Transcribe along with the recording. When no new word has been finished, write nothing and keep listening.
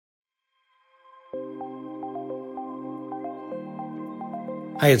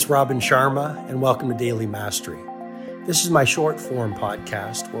Hi, it's Robin Sharma, and welcome to Daily Mastery. This is my short form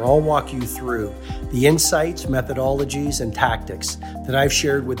podcast where I'll walk you through the insights, methodologies, and tactics that I've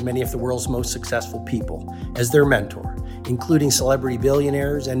shared with many of the world's most successful people as their mentor, including celebrity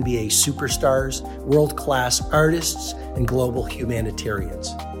billionaires, NBA superstars, world-class artists, and global humanitarians.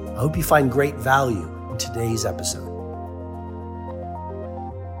 I hope you find great value in today's episode.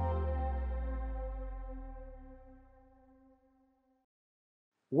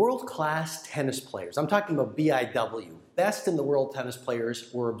 World-class tennis players, I'm talking about BIW, best in the world tennis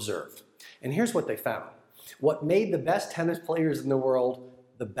players, were observed. And here's what they found. What made the best tennis players in the world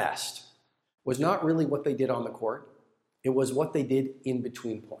the best was not really what they did on the court. It was what they did in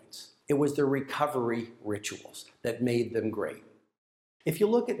between points. It was their recovery rituals that made them great. If you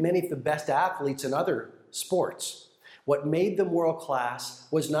look at many of the best athletes in other sports, what made them world-class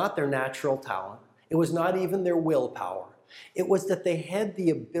was not their natural talent. It was not even their willpower. It was that they had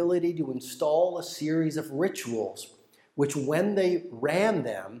the ability to install a series of rituals which, when they ran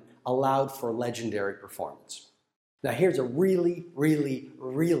them, allowed for legendary performance. Now here's a really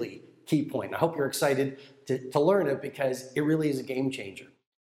key point. I hope you're excited to learn it because it really is a game changer.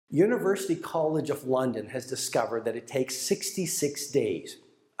 University College of London has discovered that it takes 66 days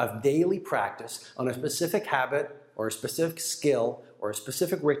of daily practice on a specific habit or a specific skill or a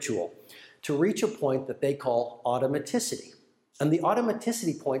specific ritual to reach a point that they call automaticity. And the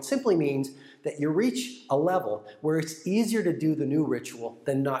automaticity point simply means that you reach a level where it's easier to do the new ritual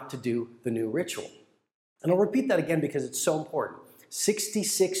than not to do the new ritual. And I'll repeat that again because it's so important.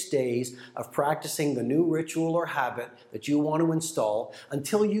 66 days of practicing the new ritual or habit that you want to install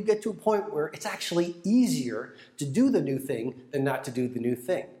until you get to a point where it's actually easier to do the new thing than not to do the new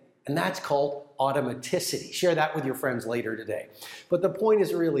thing. And that's called automaticity. Share that with your friends later today. But the point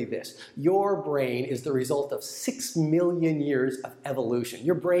is really this. Your brain is the result of 6 million years of evolution.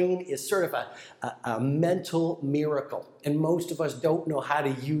 Your brain is sort of a mental miracle. And most of us don't know how to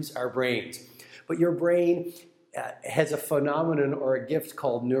use our brains. But your brain has a phenomenon or a gift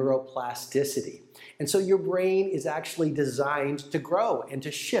called neuroplasticity. And so your brain is actually designed to grow and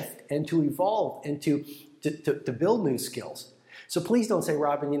to shift and to evolve and to build new skills. So please don't say,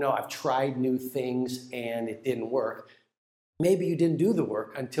 Robin, I've tried new things and it didn't work. Maybe you didn't do the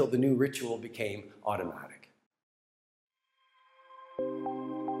work until the new ritual became automatic.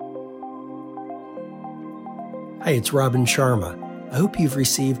 Hi, it's Robin Sharma. I hope you've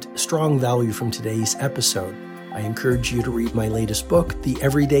received strong value from today's episode. I encourage you to read my latest book, The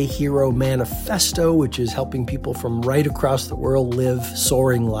Everyday Hero Manifesto, which is helping people from right across the world live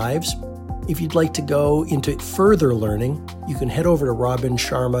soaring lives. If you'd like to go into further learning, you can head over to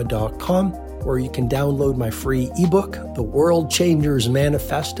robinsharma.com, where you can download my free ebook, The World Changers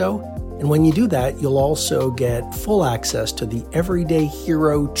Manifesto. And when you do that, you'll also get full access to the Everyday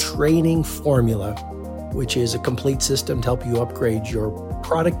Hero Training Formula, which is a complete system to help you upgrade your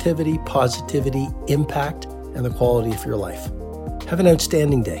productivity, positivity, impact, and the quality of your life. Have an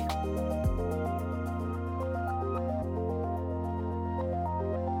outstanding day.